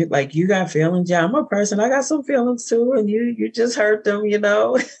feelings? You got feelings? Yeah, I'm a person. I got some feelings too. And you just hurt them,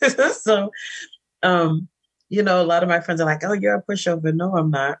 So, a lot of my friends are like, oh, you're a pushover. No, I'm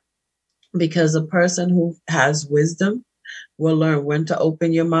not. Because a person who has wisdom will learn when to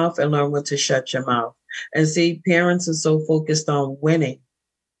open your mouth and learn when to shut your mouth. And see, parents are so focused on winning,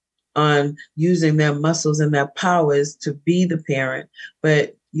 on using their muscles and their powers to be the parent.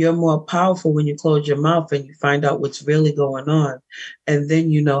 But you're more powerful when you close your mouth and you find out what's really going on. And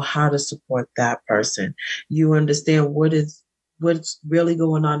then you know how to support that person. You understand what is what's really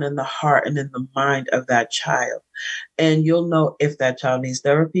going on in the heart and in the mind of that child. And you'll know if that child needs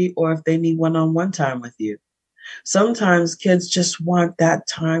therapy or if they need one-on-one time with you. Sometimes kids just want that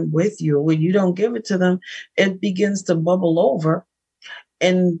time with you. When you don't give it to them, it begins to bubble over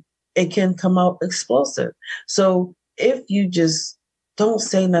and it can come out explosive. So if you just don't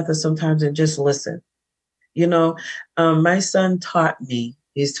say nothing sometimes and just listen, my son taught me,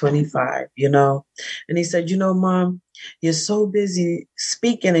 he's 25, and he said, Mom, you're so busy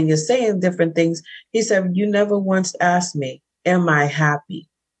speaking and you're saying different things. He said, you never once asked me, am I happy?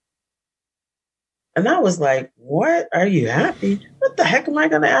 And I was like, what? Are you happy? What the heck am I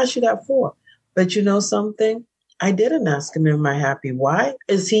going to ask you that for? But you know something? I didn't ask him, am I happy? Why?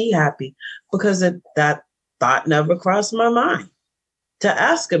 Is he happy? Because that thought never crossed my mind to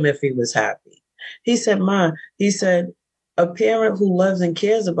ask him if he was happy. He said, Ma, a parent who loves and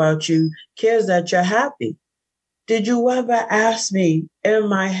cares about you cares that you're happy. Did you ever ask me,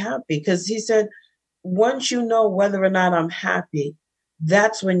 am I happy? Because he said, once you know whether or not I'm happy,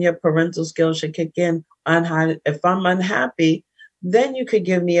 that's when your parental skills should kick in on how, if I'm unhappy, then you could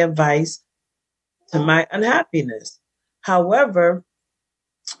give me advice to my unhappiness. However,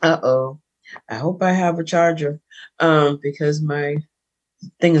 I hope I have a charger because my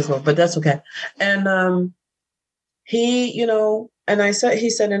thing is low, but that's okay. And he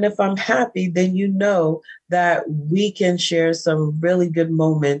said, and if I'm happy, then you know that we can share some really good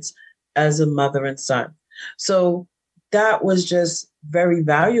moments as a mother and son. So that was just very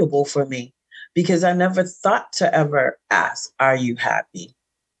valuable for me because I never thought to ever ask, are you happy?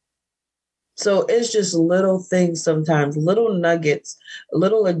 So it's just little things sometimes, little nuggets,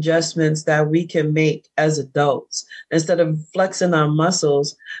 little adjustments that we can make as adults. Instead of flexing our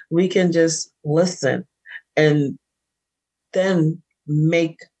muscles, we can just listen and then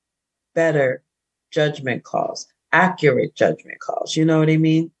make better judgment calls, accurate judgment calls. You know what I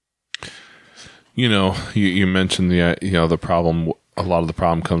mean? You mentioned the problem. A lot of the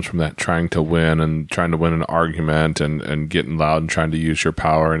problem comes from that trying to win an argument and getting loud and trying to use your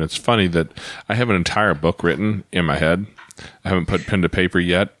power. And it's funny that I have an entire book written in my head. I haven't put pen to paper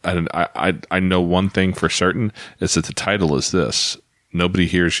yet. I know one thing for certain is that the title is this: Nobody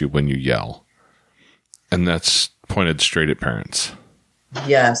Hears You When You Yell. And that's pointed straight at parents.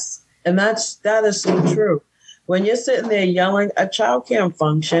 Yes. And that is so true. When you're sitting there yelling, a child can't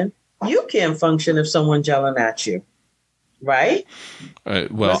function. You can't function if someone's yelling at you. Right?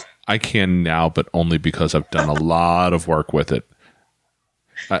 I can now, but only because I've done a lot of work with it.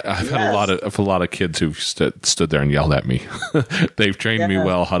 I've had a lot of kids who've stood there and yelled at me. They've trained me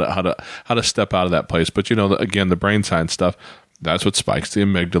well how to step out of that place. But again, the brain science stuff, that's what spikes the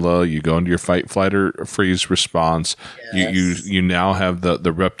amygdala. You go into your fight, flight, or freeze response. Yes. You now have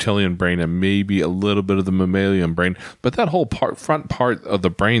the reptilian brain and maybe a little bit of the mammalian brain, but that whole front part of the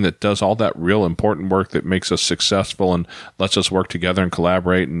brain that does all that real important work that makes us successful and lets us work together and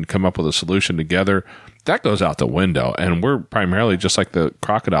collaborate and come up with a solution together, that goes out the window. And we're primarily just like the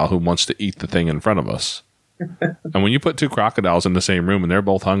crocodile who wants to eat the thing in front of us. And when you put two crocodiles in the same room and they're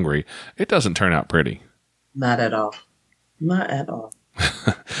both hungry, it doesn't turn out pretty. Not at all. Not at all.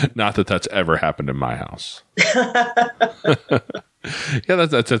 Not that that's ever happened in my house. Yeah,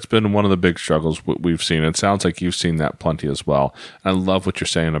 that's been one of the big struggles we've seen. It sounds like you've seen that plenty as well. I love what you're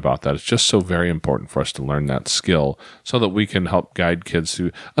saying about that. It's just so very important for us to learn that skill so that we can help guide kids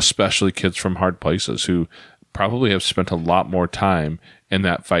especially kids from hard places who probably have spent a lot more time in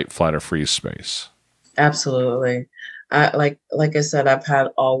that fight, flight, or freeze space. Absolutely. Like I said, I've had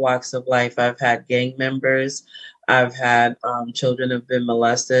all walks of life. I've had gang members. I've had children who've been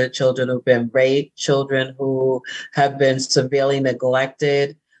molested, children who've been raped, children who have been severely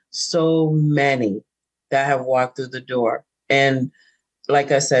neglected. So many that have walked through the door. And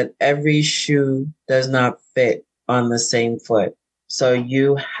like I said, every shoe does not fit on the same foot. So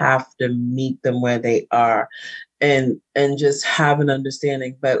you have to meet them where they are and just have an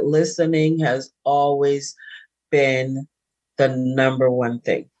understanding. But listening has always been the number one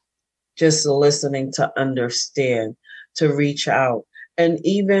thing. Just listening to understand, to reach out. And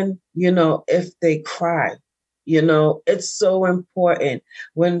even, if they cry, it's so important.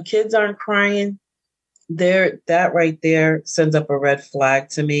 When kids aren't crying, that right there sends up a red flag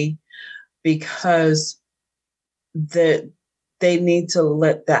to me because they need to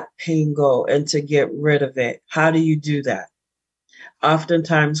let that pain go and to get rid of it. How do you do that?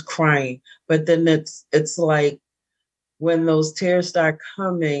 Oftentimes crying, but then it's like when those tears start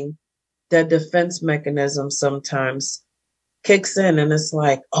coming, that defense mechanism sometimes kicks in and it's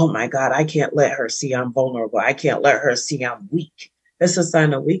like, oh my God, I can't let her see I'm vulnerable. I can't let her see I'm weak. it's a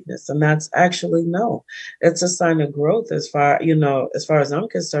sign of weakness. And that's actually no, it's a sign of growth as far as I'm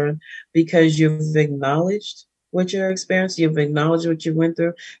concerned, because you've acknowledged what you're experiencing, you've acknowledged what you went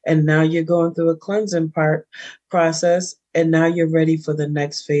through, and now you're going through a cleansing process, and now you're ready for the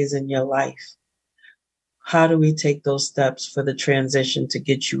next phase in your life. How do we take those steps for the transition to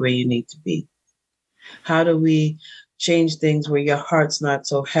get you where you need to be? How do we change things where your heart's not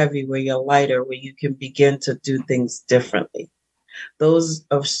so heavy, where you're lighter, where you can begin to do things differently? Those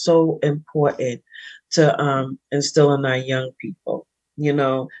are so important to instill in our young people,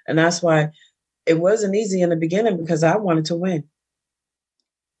 and that's why it wasn't easy in the beginning, because I wanted to win.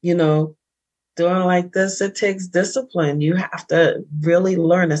 Doing like this, it takes discipline. You have to really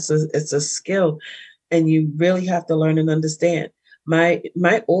learn. It's a skill, and you really have to learn and understand. My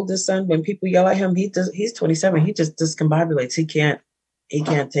oldest son, when people yell at him, he's 27. He just discombobulates. He can't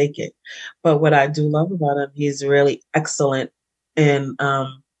take it. But what I do love about him, he's really excellent in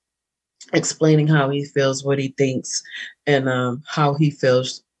explaining how he feels, what he thinks, and how he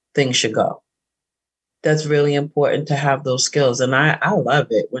feels things should go. That's really important to have those skills. And I love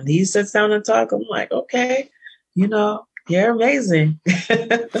it. When he sits down and talk, I'm like, okay, you're amazing.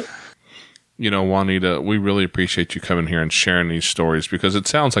 Juanita, we really appreciate you coming here and sharing these stories, because it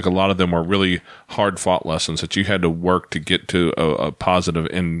sounds like a lot of them were really hard-fought lessons that you had to work to get to a positive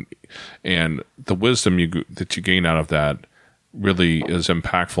end, and the wisdom that you gain out of that really is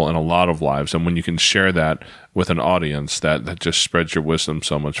impactful in a lot of lives. And when you can share that with an audience, that just spreads your wisdom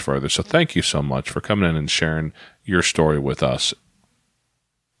so much further. So thank you so much for coming in and sharing your story with us.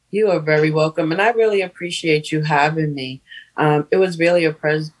 You are very welcome. And I really appreciate you having me. It was really a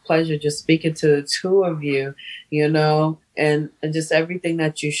pleasure just speaking to the two of you, and just everything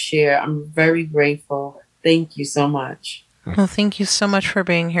that you share. I'm very grateful. Thank you so much. Well, thank you so much for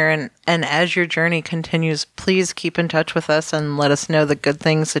being here. And as your journey continues, please keep in touch with us and let us know the good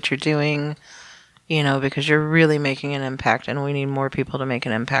things that you're doing, because you're really making an impact, and we need more people to make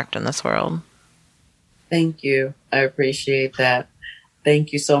an impact in this world. Thank you. I appreciate that.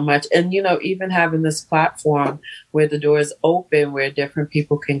 Thank you so much. And, even having this platform where the door is open, where different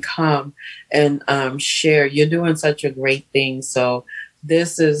people can come and share, you're doing such a great thing. So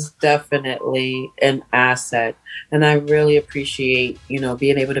this is definitely an asset. And I really appreciate,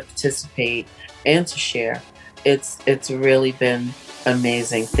 being able to participate and to share. It's really been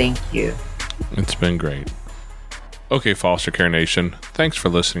amazing. Thank you. It's been great. Okay, Foster Care Nation, thanks for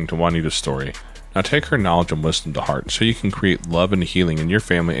listening to Juanita's story. Now take her knowledge and wisdom to heart so you can create love and healing in your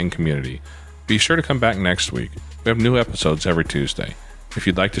family and community. Be sure to come back next week. We have new episodes every Tuesday. If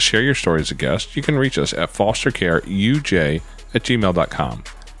you'd like to share your story as a guest, you can reach us at fostercareuj@gmail.com.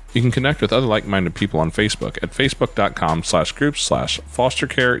 You can connect with other like-minded people on Facebook at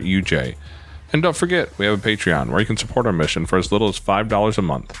facebook.com/groups/fostercareuj. And don't forget, we have a Patreon where you can support our mission for as little as $5 a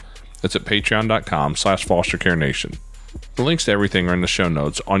month. It's at patreon.com/fostercarenation. The links to everything are in the show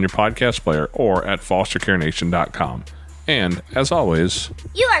notes on your podcast player or at fostercarenation.com. And, as always,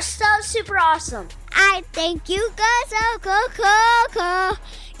 you are so super awesome. I think you guys so cool.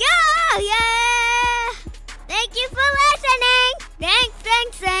 Yeah! Thank you for listening. Thanks.